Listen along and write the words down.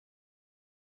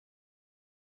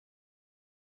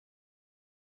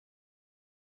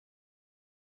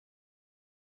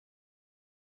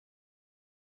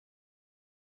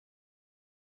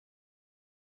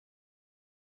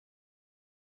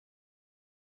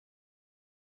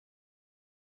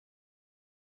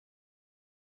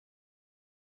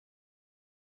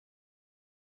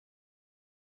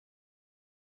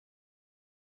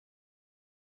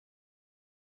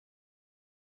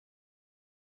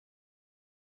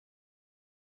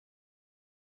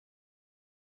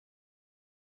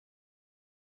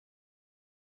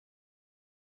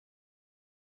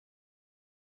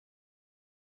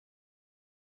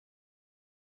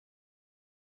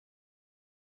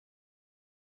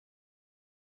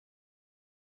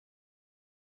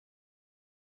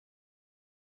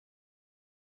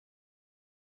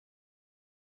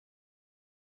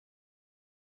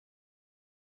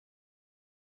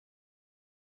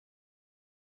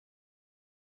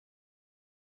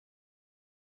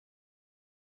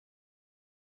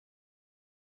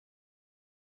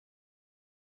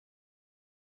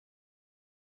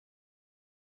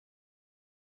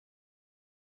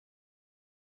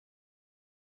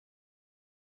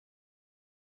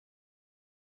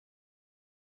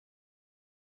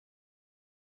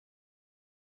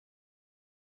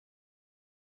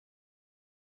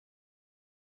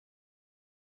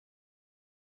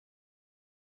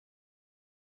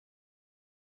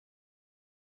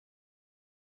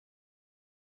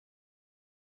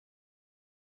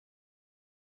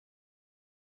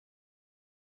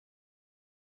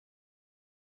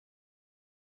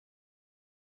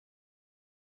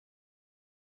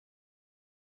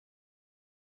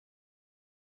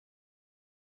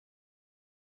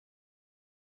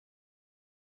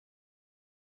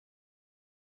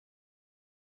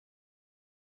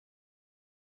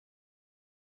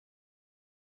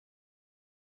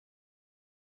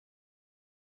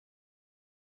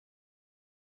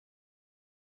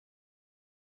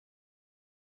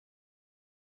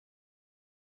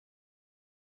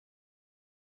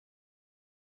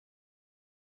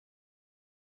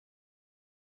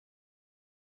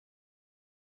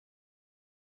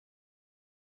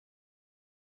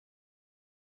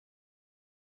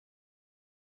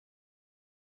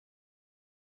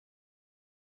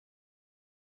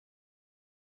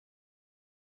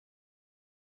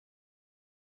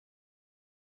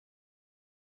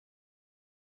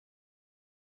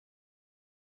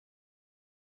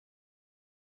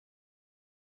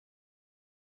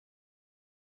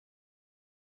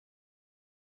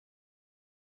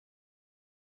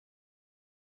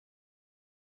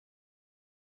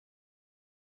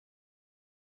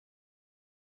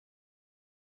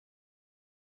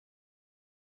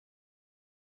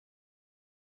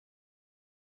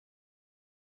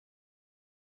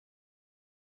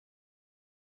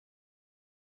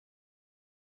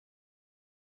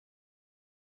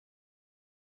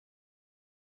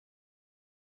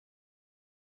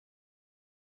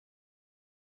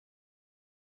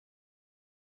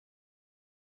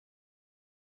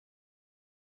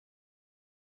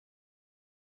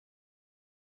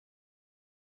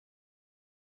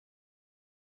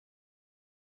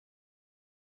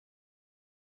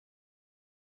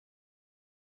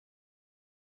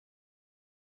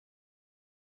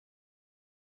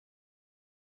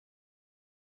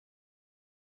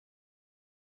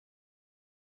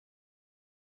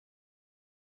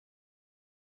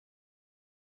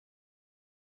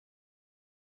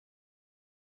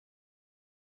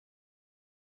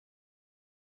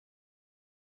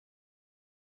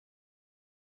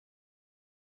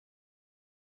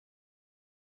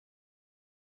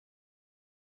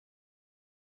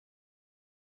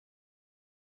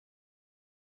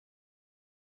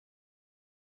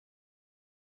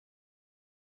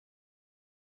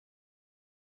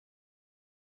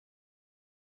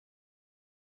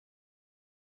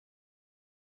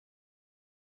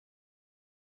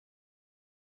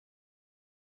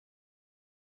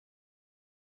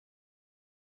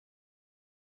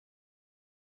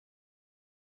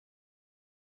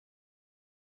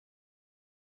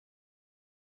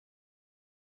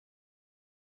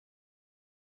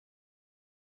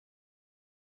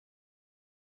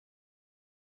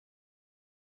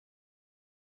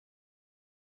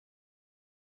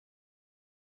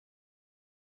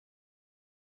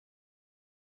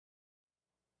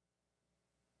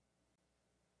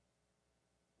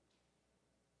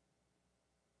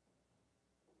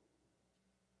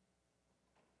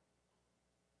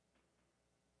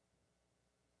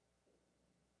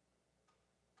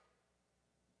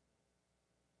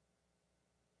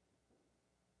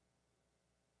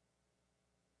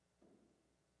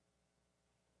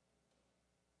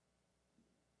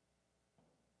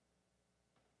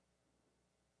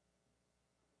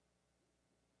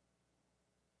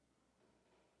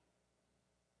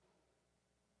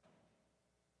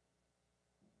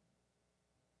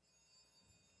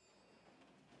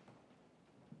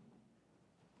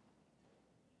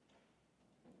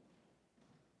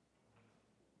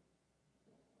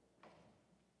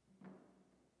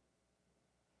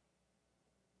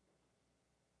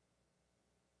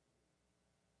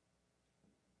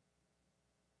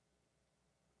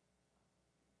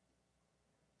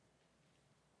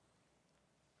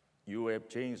You have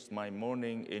changed my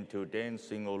mourning into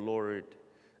dancing, O Lord,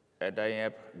 and I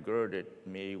have girded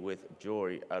me with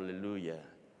joy. Alleluia.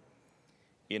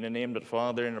 In the name of the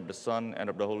Father, and of the Son, and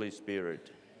of the Holy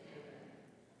Spirit.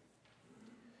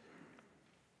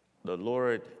 The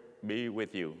Lord be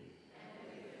with you.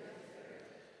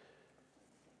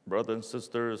 Brothers and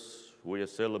sisters, we are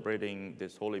celebrating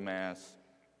this Holy Mass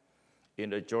in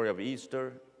the joy of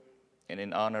Easter and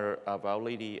in honor of Our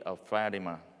Lady of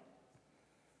Fatima.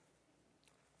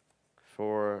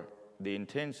 For the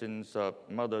intentions of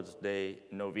Mother's Day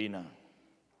Novena,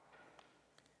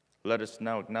 let us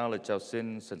now acknowledge our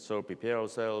sins and so prepare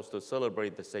ourselves to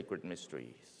celebrate the sacred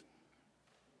mysteries.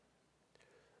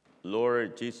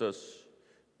 Lord Jesus,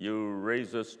 you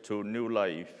raise us to new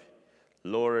life.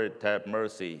 Lord, have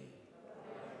mercy.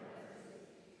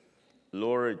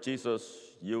 Lord Jesus,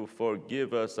 you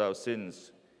forgive us our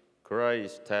sins.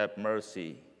 Christ, have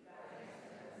mercy.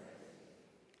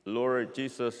 Lord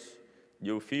Jesus,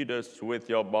 you feed us with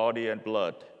your body and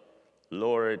blood.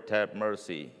 Lord, have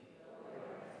mercy.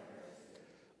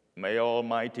 May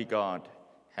Almighty God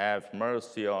have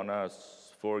mercy on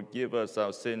us, forgive us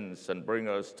our sins, and bring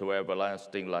us to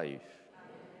everlasting life.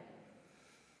 Amen.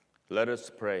 Let us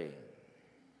pray.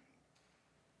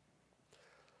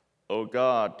 O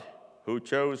God, who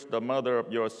chose the mother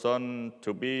of your Son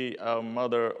to be our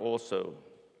mother also,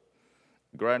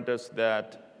 grant us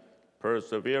that,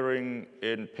 persevering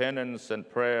in penance and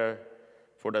prayer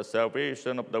for the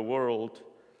salvation of the world,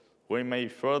 we may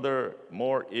further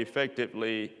more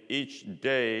effectively each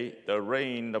day the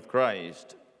reign of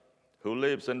Christ, who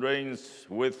lives and reigns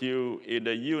with you in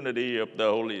the unity of the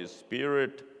Holy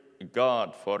Spirit,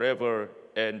 God, forever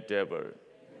and ever.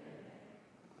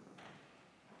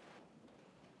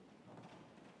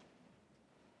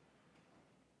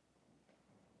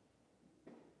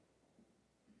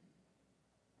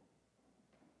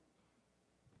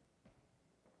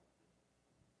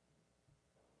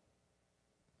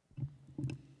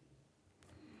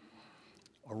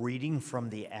 A reading from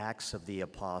the Acts of the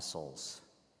Apostles.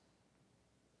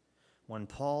 When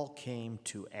Paul came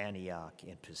to Antioch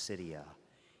in Pisidia,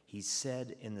 he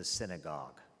said in the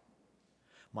synagogue,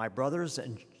 My brothers,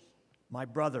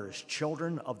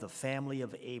 children of the family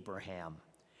of Abraham,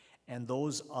 and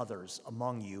those others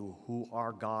among you who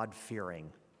are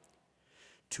God-fearing,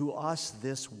 to us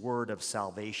this word of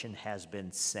salvation has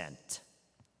been sent.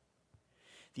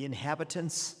 The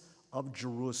inhabitants of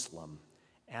Jerusalem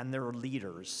and their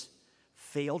leaders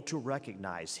failed to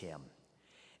recognize him,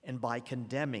 and by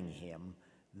condemning him,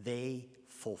 they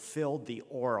fulfilled the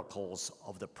oracles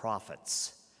of the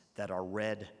prophets that are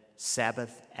read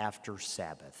Sabbath after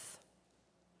Sabbath.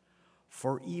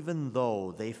 For even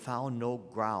though they found no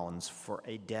grounds for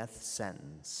a death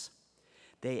sentence,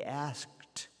 they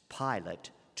asked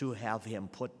Pilate to have him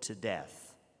put to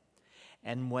death.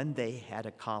 And when they had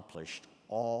accomplished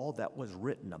all that was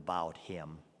written about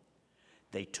him,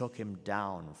 they took him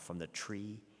down from the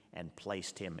tree and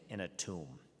placed him in a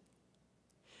tomb.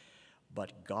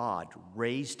 But God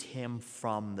raised him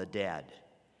from the dead,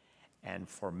 and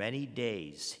for many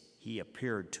days he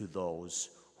appeared to those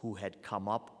who had come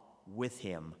up with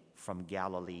him from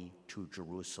Galilee to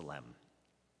Jerusalem.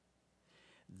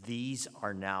 These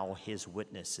are now his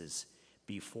witnesses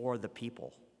before the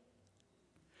people.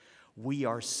 We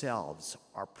ourselves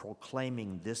are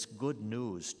proclaiming this good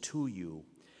news to you,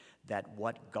 that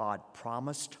what God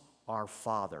promised our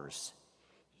fathers,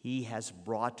 he has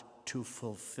brought to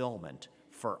fulfillment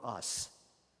for us,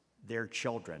 their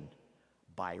children,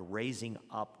 by raising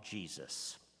up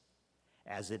Jesus.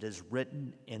 As it is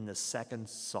written in the second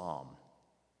Psalm,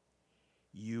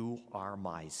 You are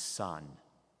my son.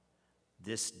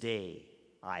 This day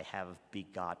I have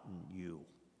begotten you.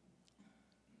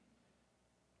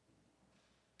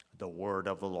 The word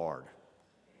of the Lord.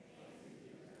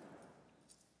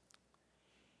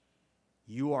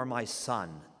 You are my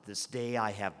son, this day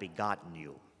I have begotten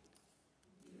you.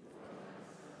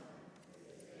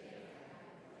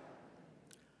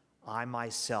 I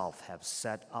myself have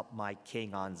set up my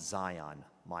king on Zion,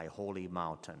 my holy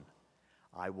mountain.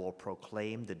 I will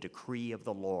proclaim the decree of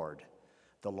the Lord.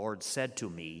 The Lord said to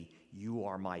me, You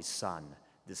are my son,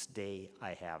 this day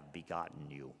I have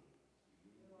begotten you.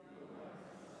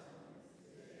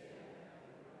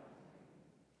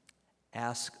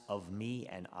 Ask of me,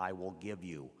 and I will give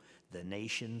you the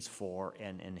nations for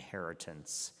an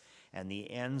inheritance, and the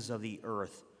ends of the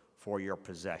earth for your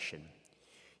possession.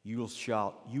 You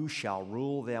shall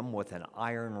rule them with an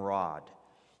iron rod.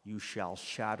 You shall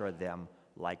shatter them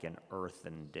like an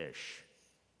earthen dish.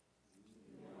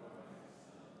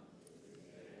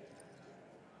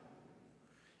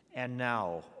 And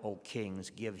now, O kings,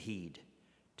 give heed.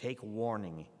 Take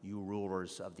warning, you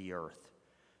rulers of the earth.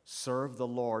 Serve the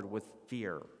Lord with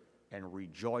fear and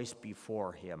rejoice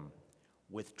before him.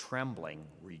 With trembling,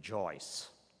 rejoice.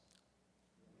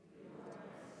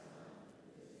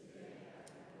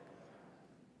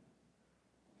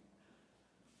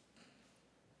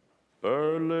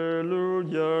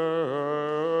 Alleluia,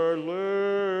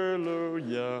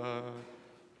 alleluia,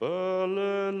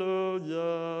 alleluia.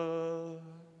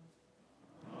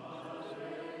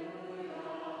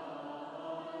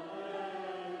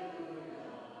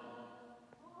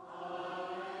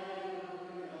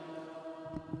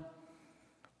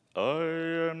 I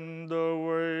am the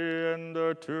way and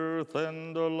the truth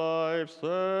and the life,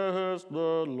 says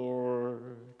the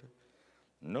Lord.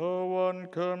 No one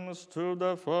comes to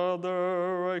the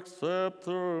Father except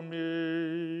through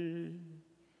me.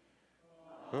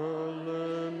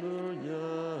 Hallelujah.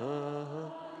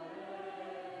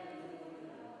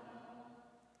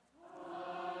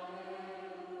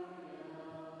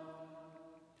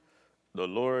 The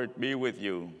Lord be with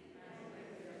you.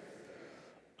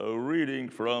 A reading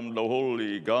from the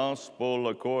Holy Gospel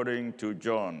according to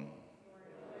John.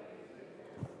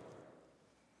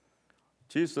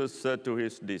 Jesus said to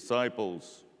his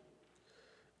disciples,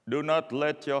 "Do not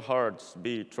let your hearts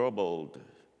be troubled.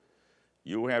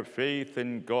 You have faith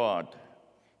in God.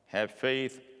 Have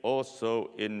faith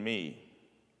also in me.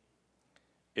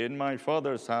 In my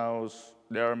Father's house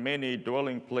there are many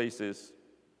dwelling places.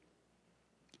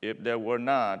 If there were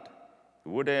not, I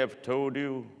would have told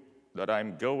you that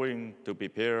I'm going to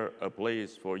prepare a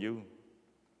place for you.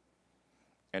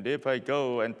 And if I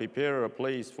go and prepare a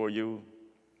place for you,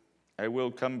 I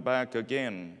will come back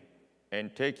again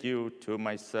and take you to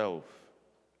myself,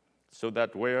 so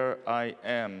that where I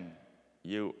am,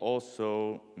 you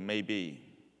also may be.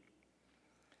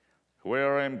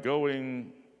 Where I am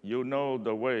going, you know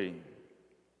the way."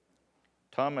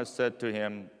 Thomas said to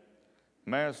him,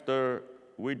 "Master,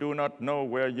 we do not know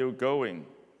where you're going.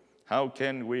 How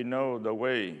can we know the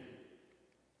way?"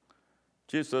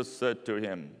 Jesus said to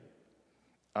him,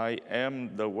 "I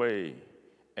am the way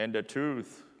and the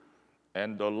truth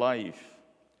and the life.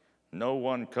 No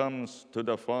one comes to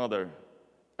the Father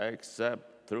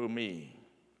except through me."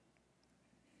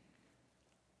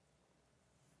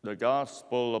 The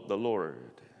Gospel of the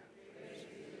Lord.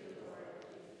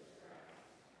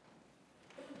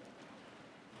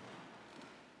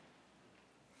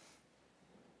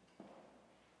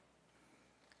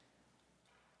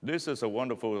 This is a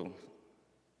wonderful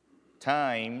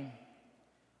time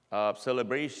of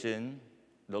celebration,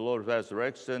 the Lord's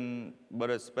resurrection, but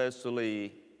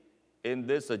especially in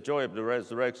this joy of the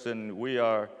resurrection, we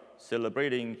are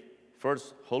celebrating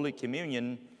First Holy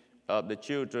Communion of the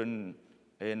children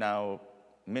in our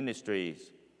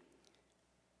ministries.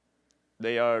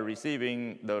 They are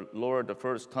receiving the Lord the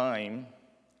first time,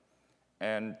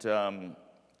 and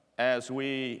as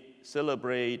we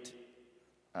celebrate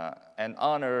and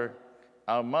honor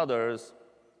our mothers,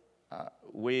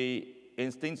 we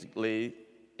instinctively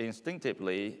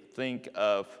think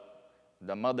of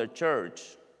the Mother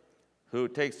Church, who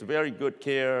takes very good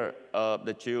care of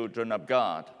the children of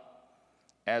God.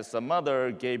 As a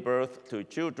mother gave birth to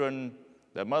children,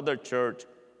 the Mother Church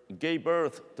gave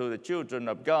birth to the children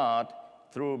of God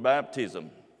through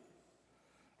baptism.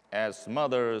 As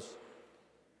mothers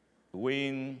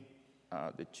wean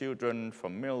the children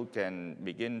from milk and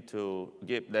begin to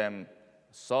give them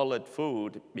solid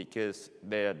food, because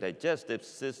their digestive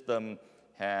system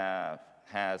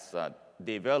has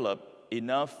developed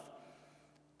enough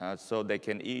so they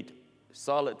can eat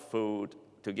solid food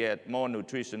to get more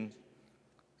nutrition.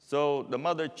 So the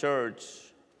Mother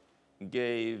Church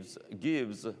gives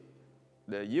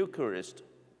the Eucharist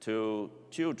to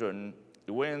children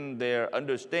when their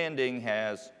understanding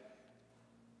has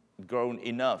grown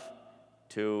enough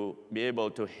to be able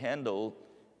to handle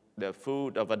the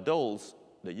food of adults,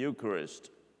 the Eucharist.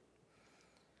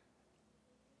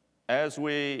 As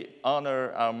we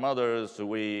honor our mothers,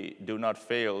 we do not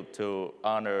fail to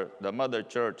honor the Mother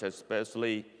Church,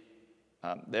 especially.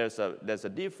 There's a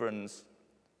difference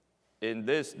in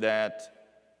this, that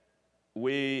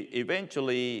we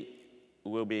eventually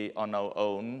will be on our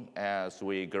own as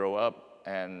we grow up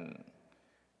and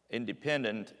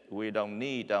independent. We don't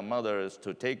need our mothers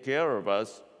to take care of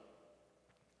us.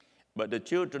 But the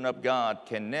children of God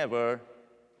can never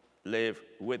live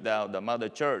without the Mother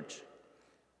Church.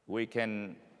 We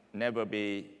can never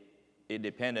be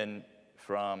independent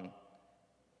from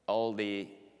all the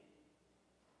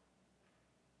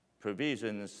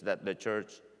provisions that the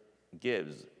church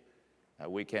gives.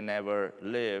 We can never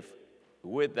live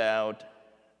without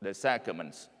the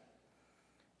sacraments.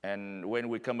 And when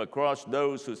we come across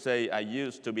those who say, I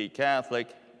used to be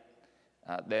Catholic,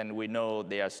 then we know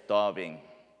they are starving.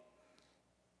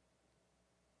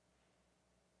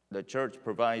 The church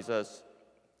provides us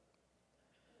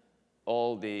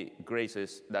all the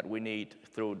graces that we need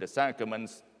through the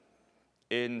sacraments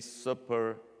in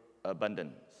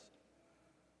superabundance.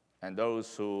 And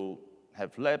those who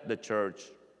have left the church,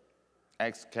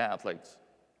 ex-Catholics,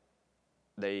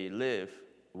 they live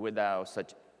without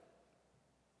such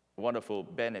wonderful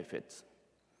benefits.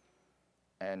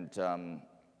 And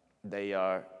they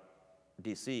are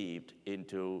deceived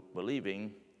into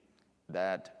believing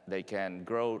that they can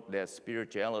grow their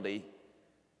spirituality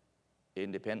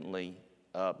independently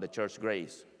of the church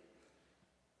grace.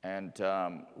 And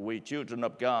we children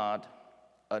of God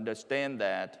understand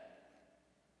that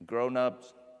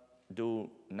grown-ups do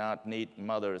not need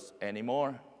mothers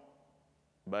anymore,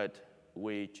 but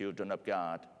we children of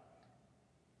God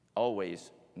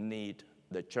always need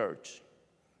the church.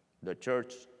 The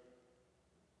church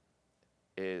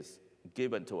is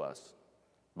given to us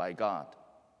by God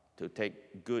to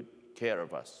take good care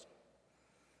of us.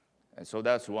 And so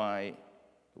that's why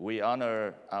we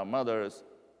honor our mothers.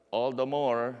 All the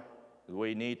more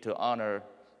we need to honor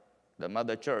the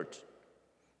Mother Church.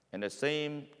 And the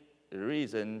same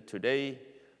reason today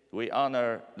we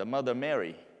honor the Mother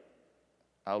Mary,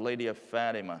 Our Lady of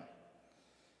Fatima.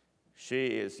 She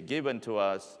is given to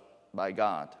us by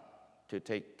God to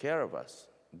take care of us,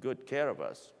 good care of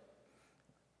us.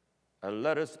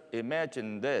 Let us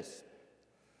imagine this.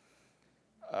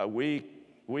 We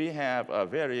have a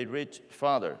very rich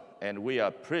father, and we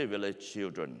are privileged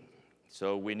children.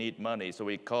 So we need money. So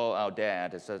we call our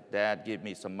dad and says, Dad, give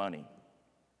me some money.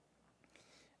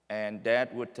 And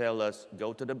Dad would tell us,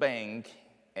 go to the bank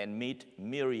and meet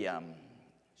Miriam.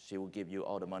 She will give you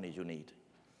all the money you need.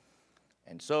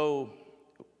 And so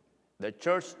the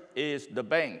church is the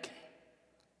bank,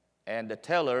 and the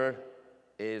teller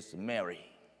is Mary.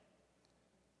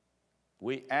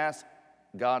 We ask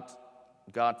God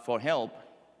for help,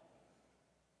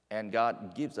 and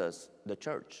God gives us the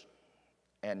church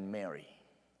and Mary.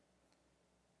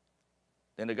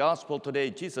 In the gospel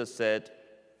today, Jesus said,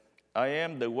 I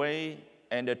am the way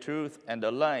and the truth and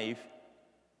the life.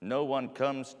 No one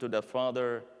comes to the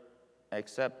Father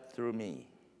except through me.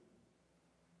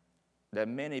 That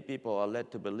many people are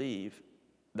led to believe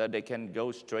that they can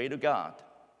go straight to God.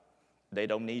 They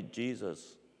don't need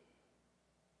Jesus.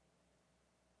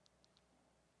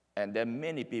 And there are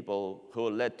many people who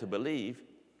are led to believe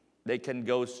they can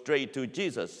go straight to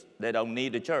Jesus. They don't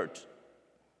need the church.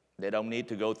 They don't need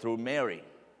to go through Mary.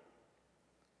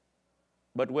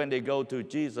 But when they go to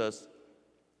Jesus,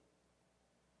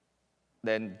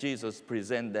 then Jesus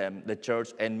presents them the church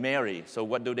and Mary. So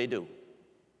what do?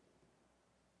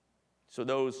 So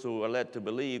those who are led to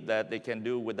believe that they can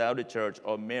do without the church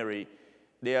or Mary,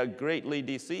 they are greatly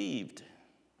deceived.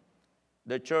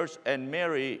 The church and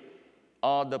Mary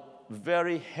are the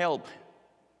very help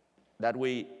that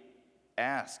we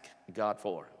ask God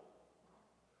for.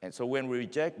 And so when we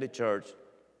reject the church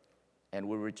and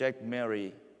we reject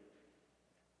Mary,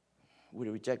 we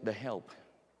reject the help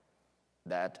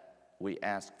that we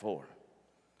ask for.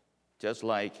 Just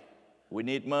like we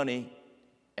need money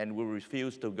and we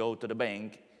refuse to go to the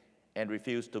bank and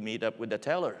refuse to meet up with the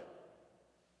teller.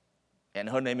 And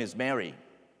her name is Mary.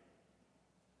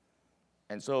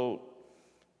 And so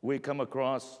we come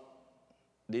across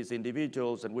these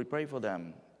individuals and we pray for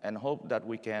them and hope that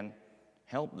we can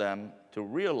help them to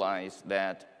realize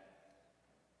that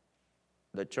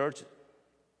the church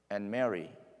and Mary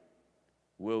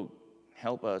will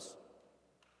help us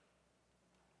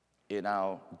in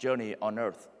our journey on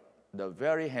earth, the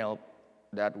very help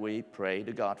that we pray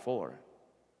to God for.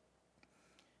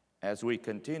 As we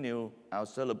continue our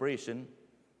celebration,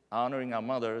 honoring our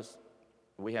mothers,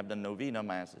 we have the Novena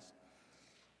Masses.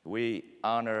 We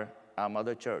honor our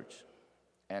Mother Church,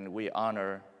 and we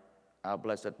honor our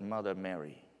Blessed Mother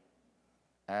Mary.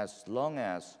 As long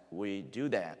as we do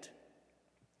that,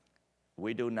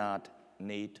 we do not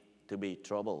need to be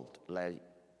troubled, like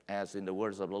as in the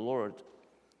words of the Lord,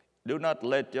 do not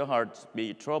let your hearts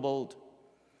be troubled.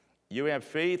 You have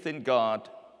faith in God,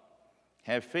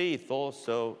 have faith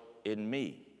also in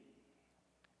me.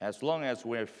 As long as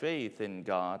we have faith in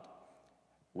God,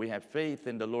 we have faith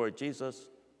in the Lord Jesus.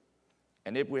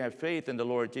 And if we have faith in the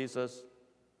Lord Jesus,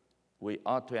 we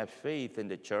ought to have faith in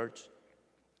the church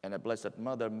and the Blessed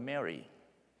Mother Mary.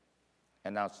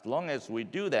 And as long as we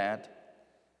do that,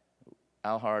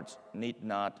 our hearts need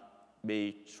not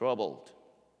be troubled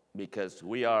because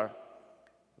we are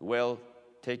well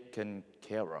taken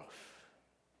care of.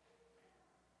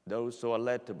 Those who are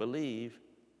led to believe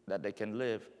that they can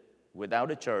live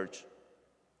without a church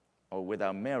or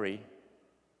without Mary,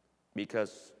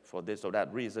 because for this or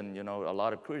that reason, a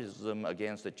lot of criticism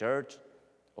against the church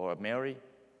or Mary.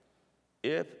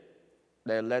 If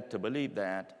they're led to believe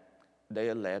that,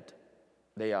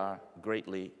 they are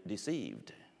greatly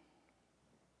deceived.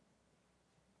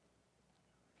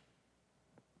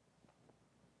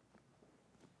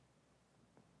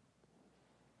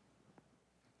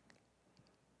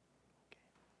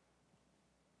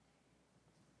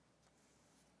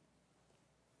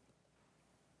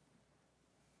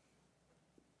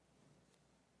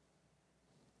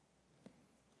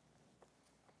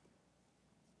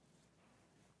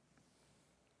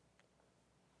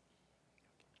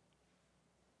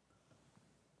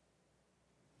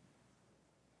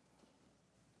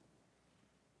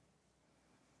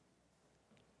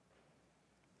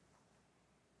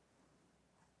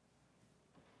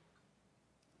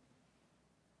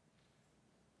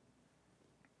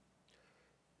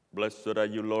 Blessed are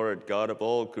you, Lord, God of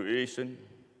all creation,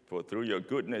 for through your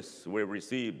goodness we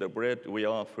receive the bread we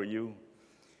offer you,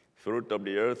 fruit of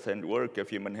the earth and work of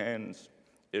human hands.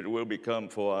 It will become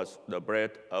for us the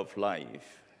bread of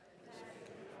life.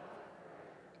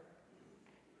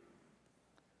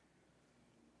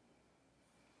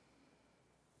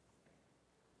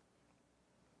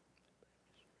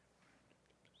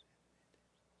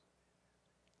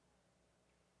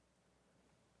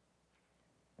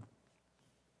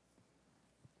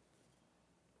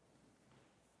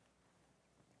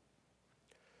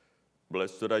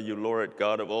 Blessed are you, Lord,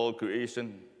 God of all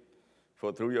creation,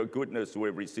 for through your goodness we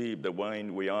receive the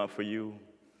wine we offer you,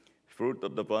 fruit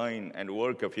of the vine and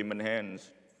work of human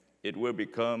hands. It will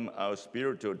become our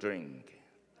spiritual drink.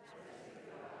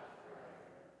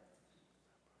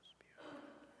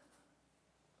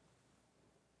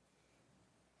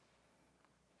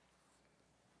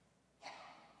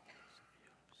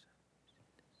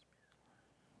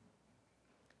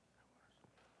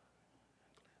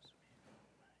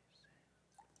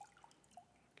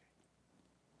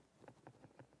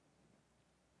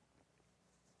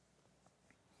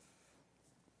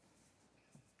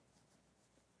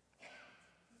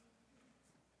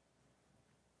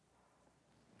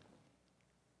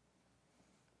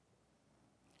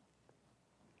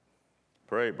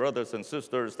 Pray, brothers and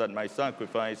sisters, that my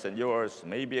sacrifice and yours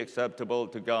may be acceptable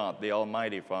to God, the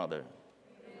Almighty Father.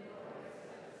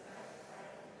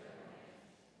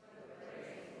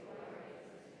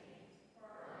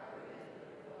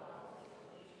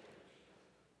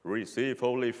 Receive,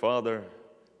 Holy Father,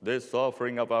 this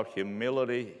offering of our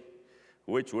humility,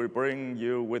 which we bring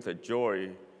you with a joy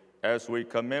as we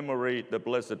commemorate the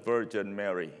Blessed Virgin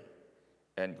Mary.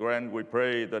 And grant, we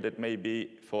pray, that it may be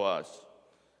for us,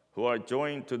 who are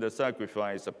joined to the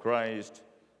sacrifice of Christ,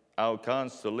 our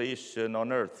consolation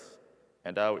on earth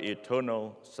and our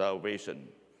eternal salvation,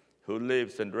 who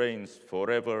lives and reigns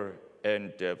forever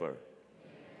and ever. Amen.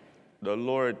 The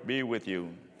Lord be with you.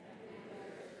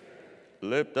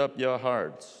 Lift up your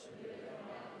hearts.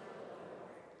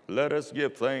 Let us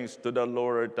give thanks to the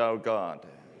Lord our God.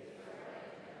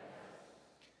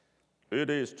 It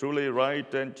is truly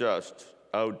right and just,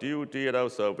 our duty and our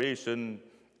salvation,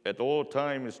 at all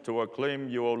times to acclaim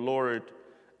you, O Lord,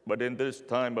 but in this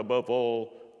time above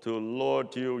all, to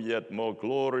laud you yet more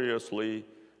gloriously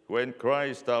when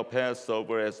Christ our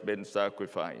Passover has been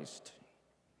sacrificed.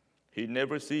 He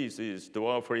never ceases to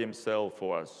offer himself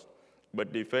for us,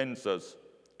 but defends us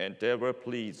and ever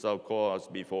pleads our cause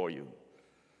before you.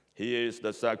 He is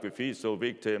the sacrificial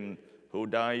victim who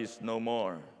dies no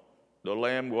more, the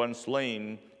Lamb once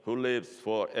slain who lives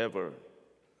forever.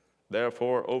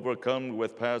 Therefore, overcome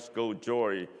with paschal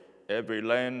joy, every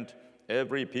land,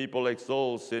 every people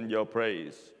exalts in your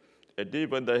praise. And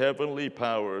even the heavenly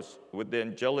powers with the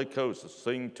angelic hosts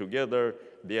sing together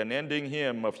the unending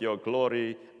hymn of your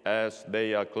glory as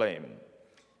they acclaim.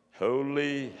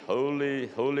 Holy, holy,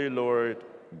 holy Lord,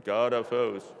 God of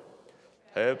hosts,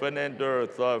 heaven and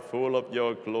earth are full of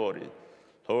your glory.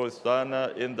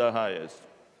 Hosanna in the highest.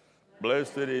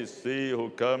 Blessed is he who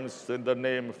comes in the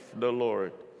name of the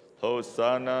Lord.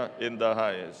 Hosanna in the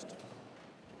highest.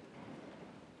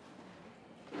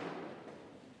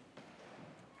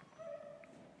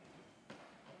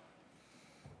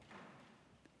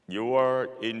 You are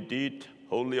indeed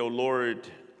holy, O Lord,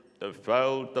 the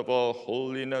fount of all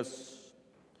holiness.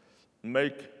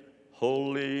 Make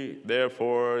holy,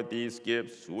 therefore, these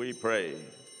gifts, we pray,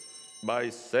 by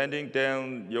sending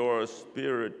down your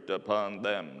Spirit upon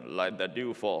them like the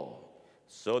dewfall,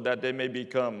 so that they may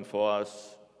become for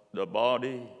us the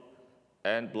body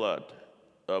and blood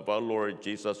of our Lord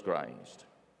Jesus Christ.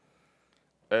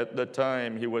 At the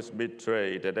time he was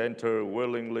betrayed and entered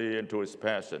willingly into his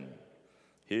passion,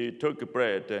 he took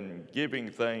bread and, giving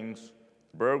thanks,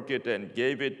 broke it and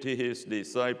gave it to his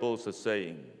disciples,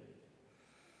 saying,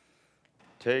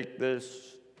 "Take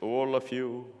this, all of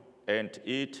you, and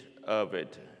eat of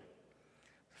it,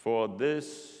 for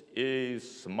this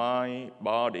is my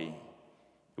body,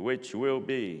 which will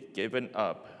be given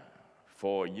up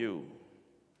for you."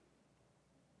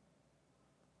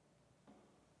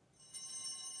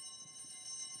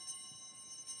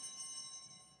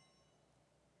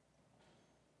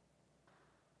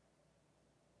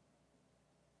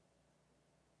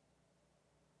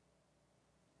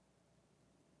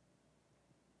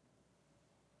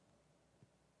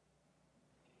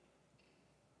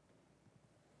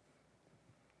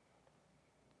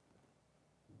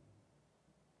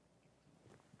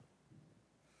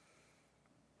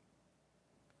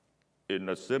 In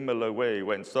a similar way,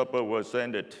 when supper was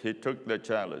ended, he took the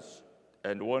chalice,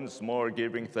 and once more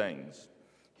giving thanks,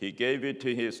 he gave it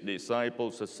to his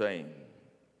disciples, saying,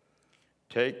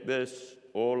 "Take this,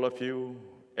 all of you,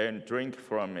 and drink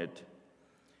from it,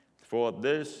 for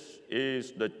this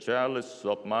is the chalice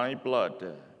of my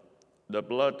blood, the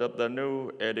blood of the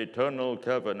new and eternal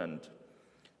covenant,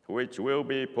 which will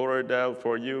be poured out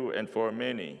for you and for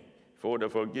many for the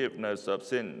forgiveness of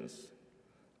sins.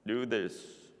 Do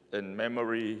this in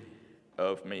memory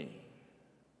of me."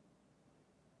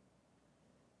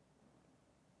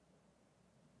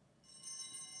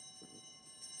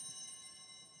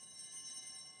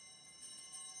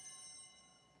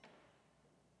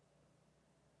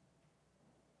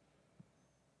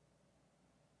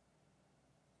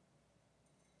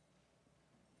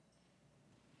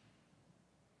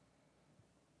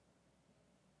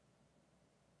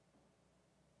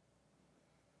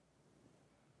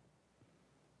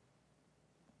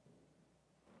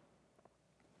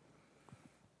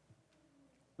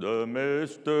 The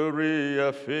mystery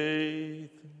of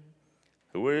faith,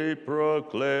 we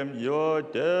proclaim your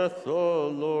death, O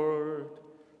Lord,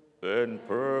 and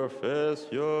profess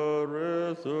your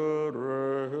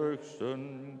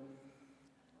resurrection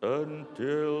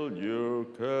until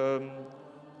you come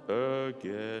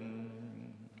again.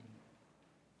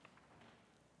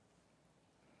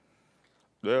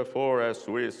 Therefore, as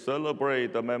we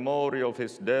celebrate the memorial of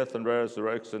his death and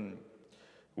resurrection,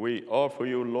 we offer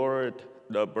you, Lord,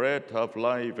 the bread of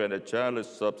life and the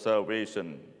chalice of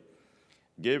salvation,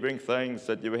 giving thanks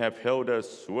that you have held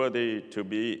us worthy to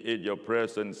be in your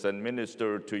presence and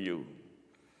minister to you.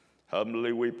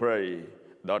 Humbly we pray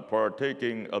that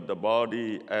partaking of the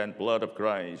body and blood of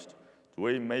Christ,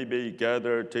 we may be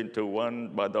gathered into one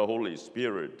by the Holy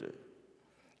Spirit.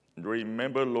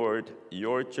 Remember, Lord,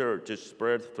 your church is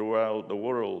spread throughout the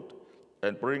world,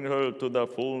 and bring her to the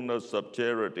fullness of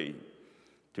charity,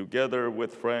 together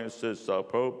with Francis, our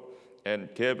Pope,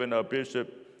 and Kevin, our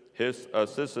Bishop, his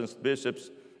assistant bishops,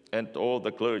 and all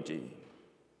the clergy.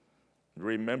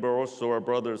 Remember also our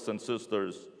brothers and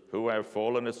sisters who have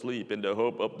fallen asleep in the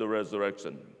hope of the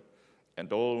resurrection,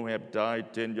 and all who have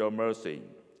died in your mercy.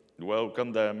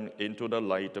 Welcome them into the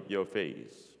light of your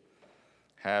face.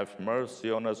 Have mercy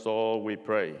on us all, we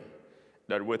pray,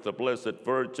 that with the Blessed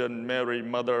Virgin Mary,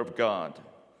 Mother of God,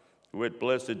 with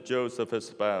blessed Joseph, his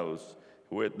spouse,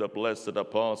 with the blessed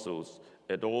apostles,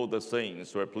 and all the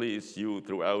saints who have pleased you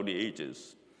throughout the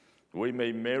ages, we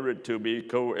may merit to be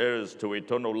co-heirs to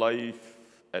eternal life,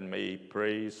 and may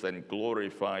praise and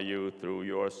glorify you through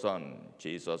your Son,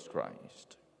 Jesus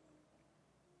Christ.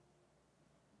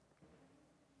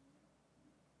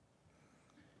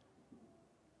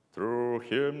 Through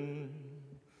him,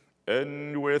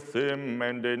 and with him,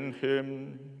 and in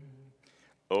him,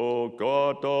 O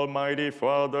God, Almighty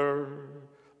Father,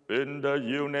 in the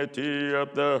unity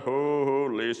of the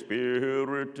Holy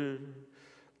Spirit,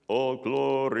 all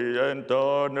glory and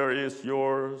honor is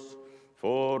yours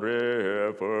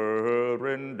forever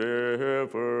and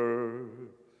ever.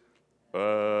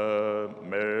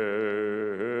 Amen.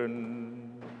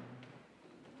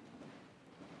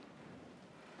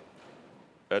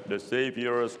 At the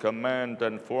Savior's command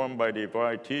and formed by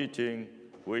divine teaching,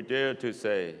 we dare to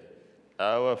say,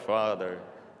 Our Father,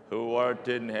 who art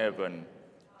in heaven,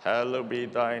 hallowed be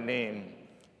thy name.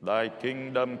 Thy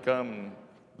kingdom come,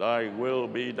 thy will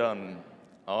be done,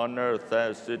 on earth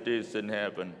as it is in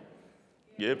heaven.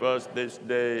 Give us this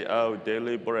day our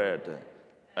daily bread,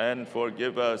 and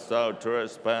forgive us our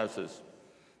trespasses,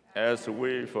 as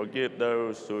we forgive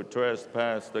those who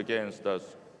trespass against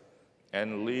us.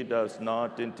 And lead us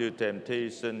not into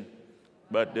temptation,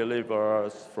 but deliver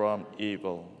us from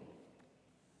evil.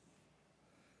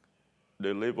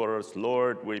 Deliver us,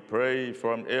 Lord, we pray,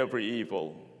 from every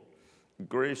evil.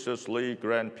 graciously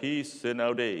grant peace in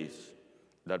our days,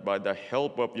 that by the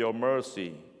help of your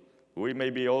mercy we may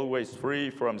be always free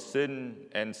from sin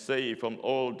and safe from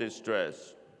all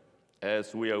distress,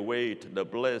 as we await the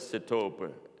blessed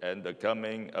hope and the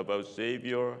coming of our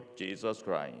Savior, Jesus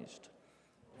Christ.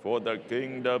 For the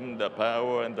kingdom, the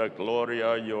power, and the glory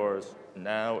are yours,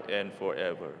 now and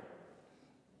forever.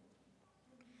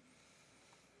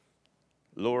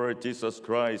 Lord Jesus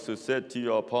Christ, who said to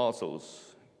your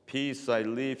apostles, "Peace I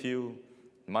leave you,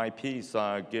 my peace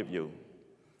I give you,"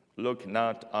 look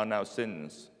not on our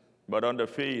sins, but on the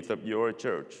faith of your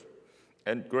church,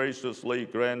 and graciously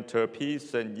grant her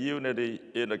peace and unity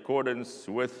in accordance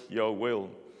with your will,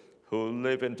 who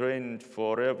live and reign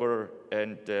forever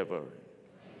and ever.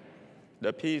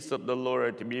 The peace of the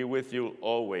Lord be with you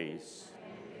always.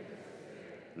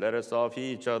 Let us offer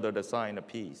each other the sign of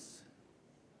peace.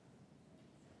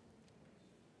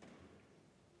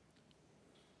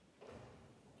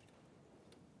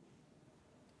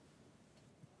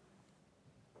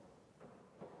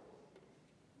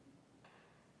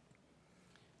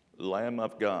 Lamb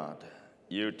of God,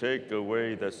 you take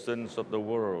away the sins of the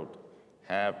world.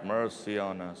 Have mercy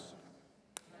on us.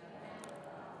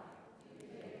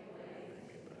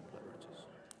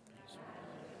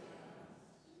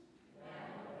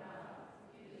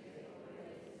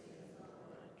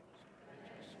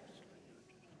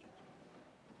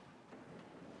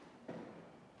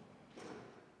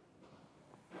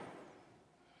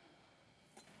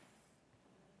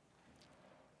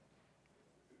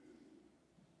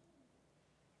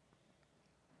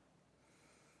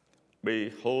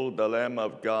 Behold the Lamb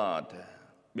of God.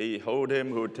 Behold him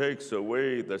who takes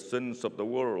away the sins of the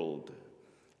world.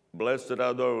 Blessed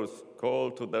are those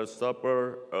called to the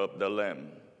supper of the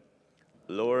Lamb.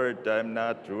 Lord, I am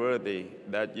not worthy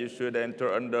that you should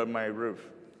enter under my roof,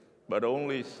 but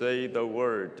only say the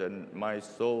word, and my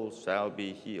soul shall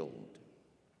be healed.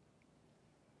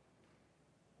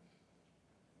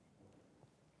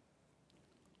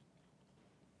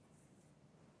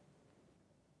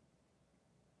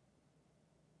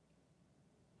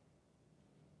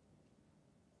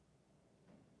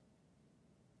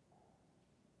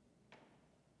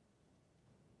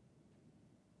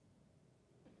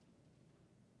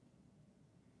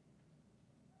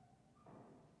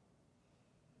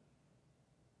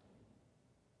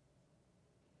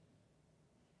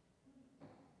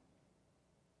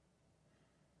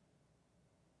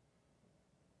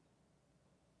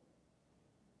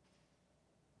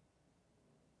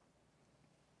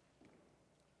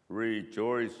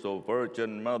 Rejoice, O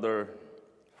Virgin Mother,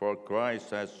 for Christ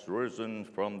has risen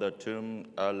from the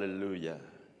tomb. Alleluia.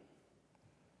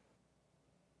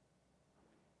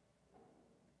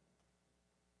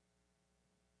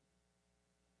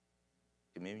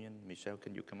 Communion, Michelle,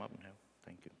 can you come up now?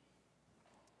 Thank you.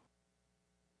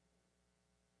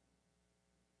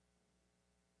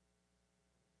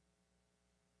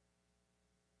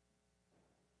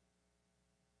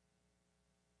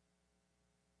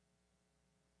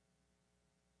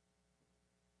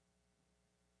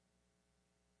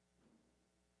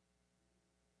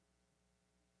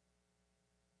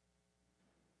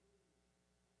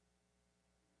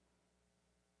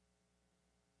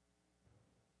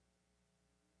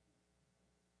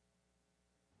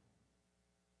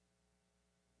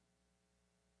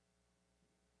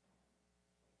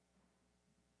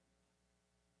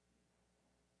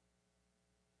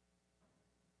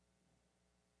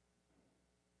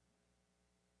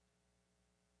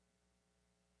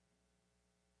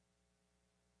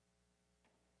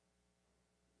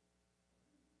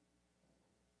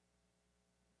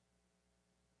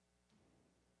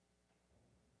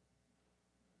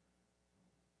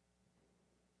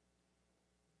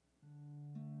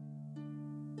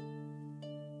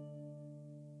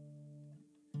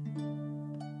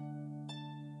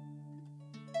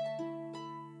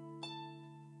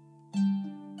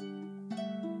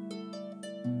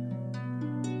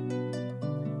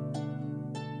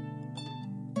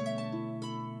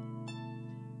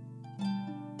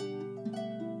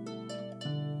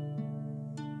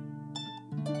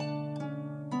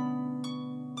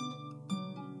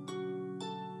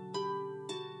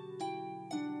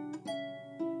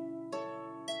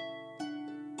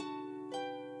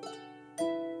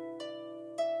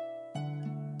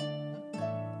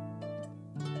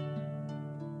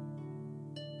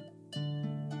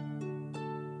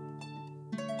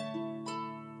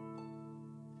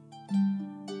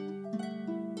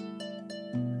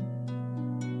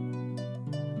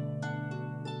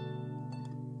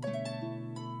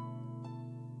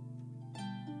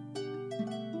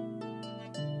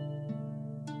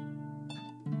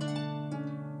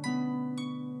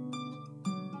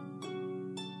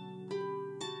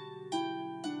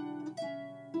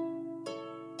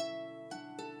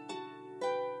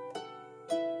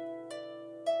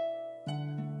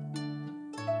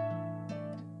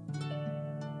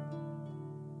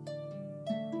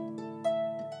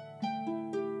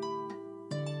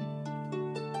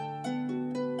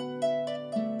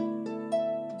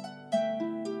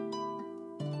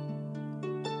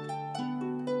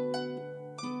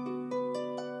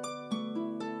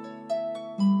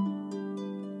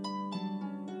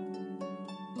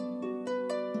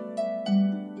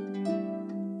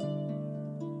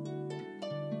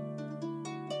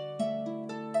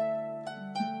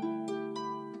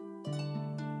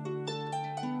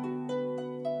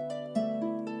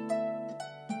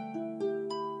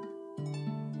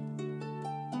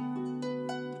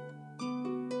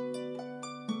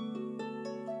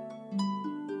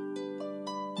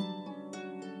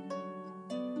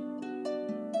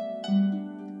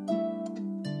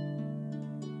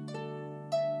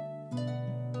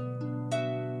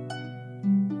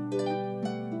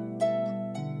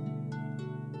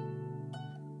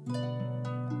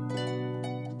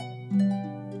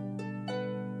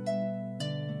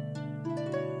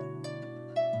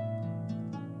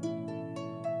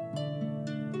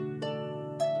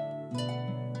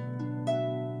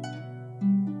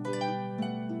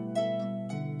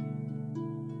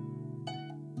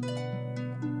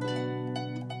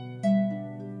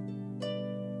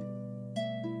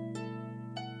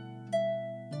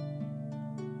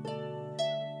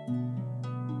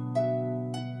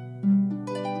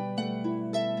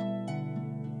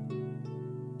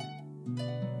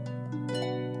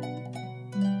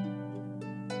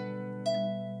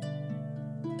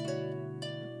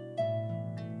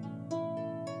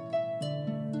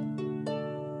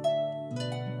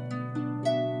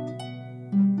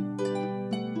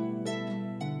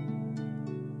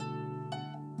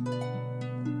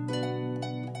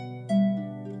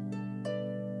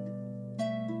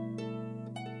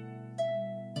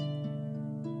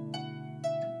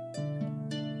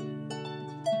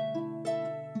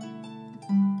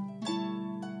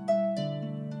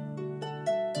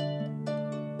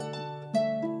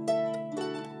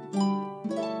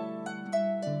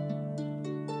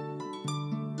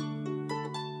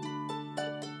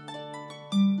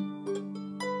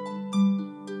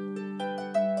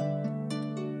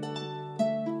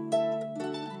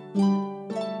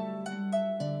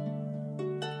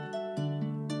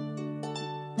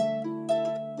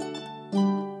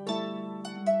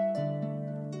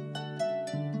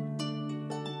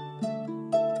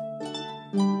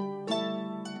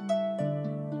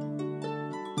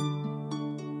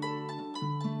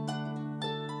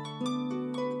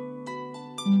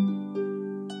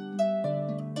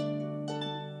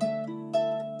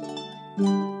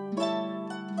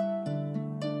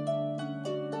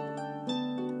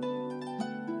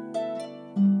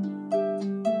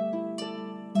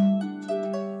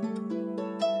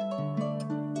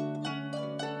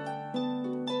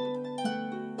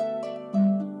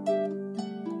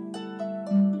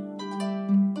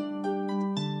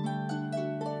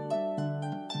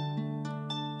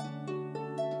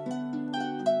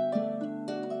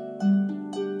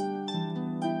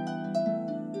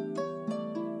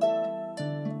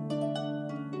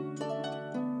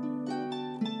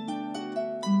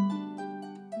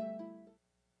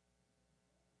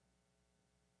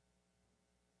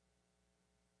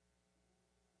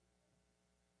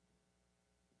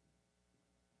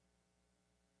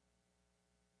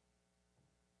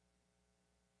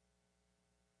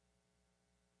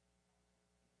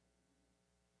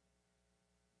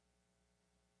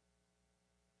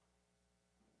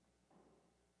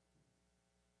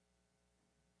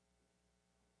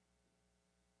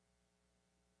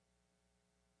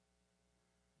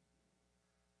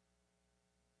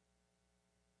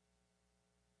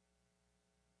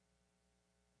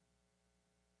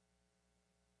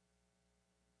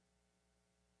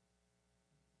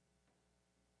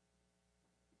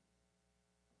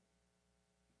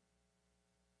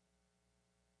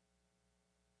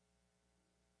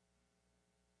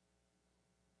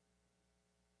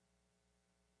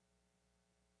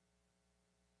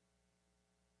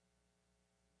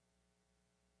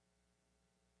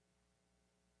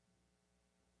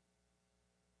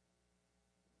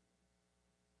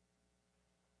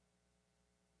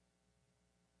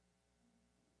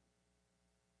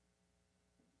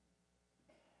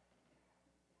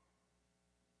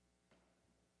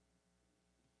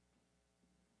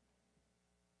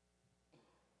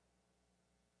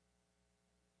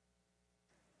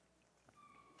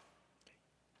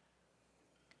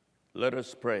 Let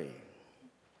us pray.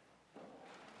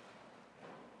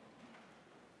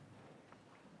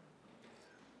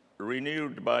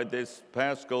 Renewed by this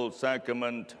Paschal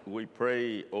sacrament, we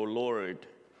pray, O Lord,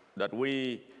 that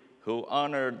we who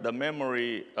honor the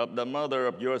memory of the mother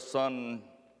of your Son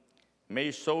may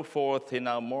show forth in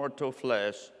our mortal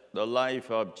flesh the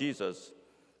life of Jesus,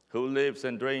 who lives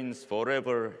and reigns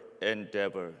forever and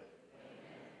ever. Amen.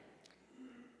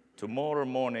 Tomorrow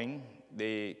morning,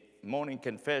 the morning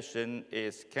confession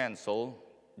is canceled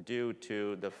due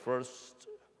to the first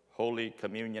Holy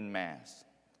Communion Mass.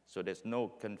 So there's no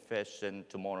confession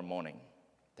tomorrow morning.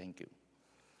 Thank you.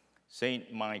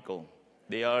 Saint Michael,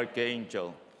 the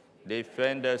Archangel,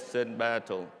 defend us in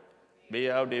battle. Be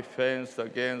our defense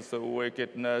against the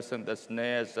wickedness and the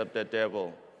snares of the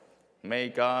devil. May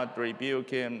God rebuke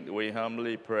him, we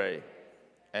humbly pray.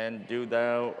 And do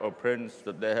thou, O Prince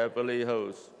of the heavenly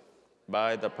host,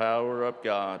 by the power of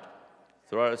God,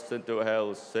 thrust into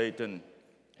hell Satan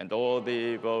and all the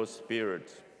evil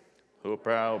spirits who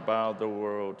prowl about the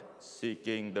world,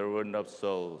 seeking the ruin of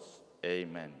souls.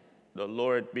 Amen. The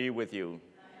Lord be with you.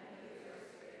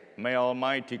 May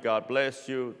Almighty God bless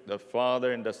you, the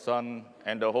Father and the Son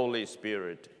and the Holy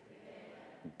Spirit.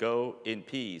 Amen. Go in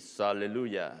peace.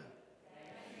 Hallelujah.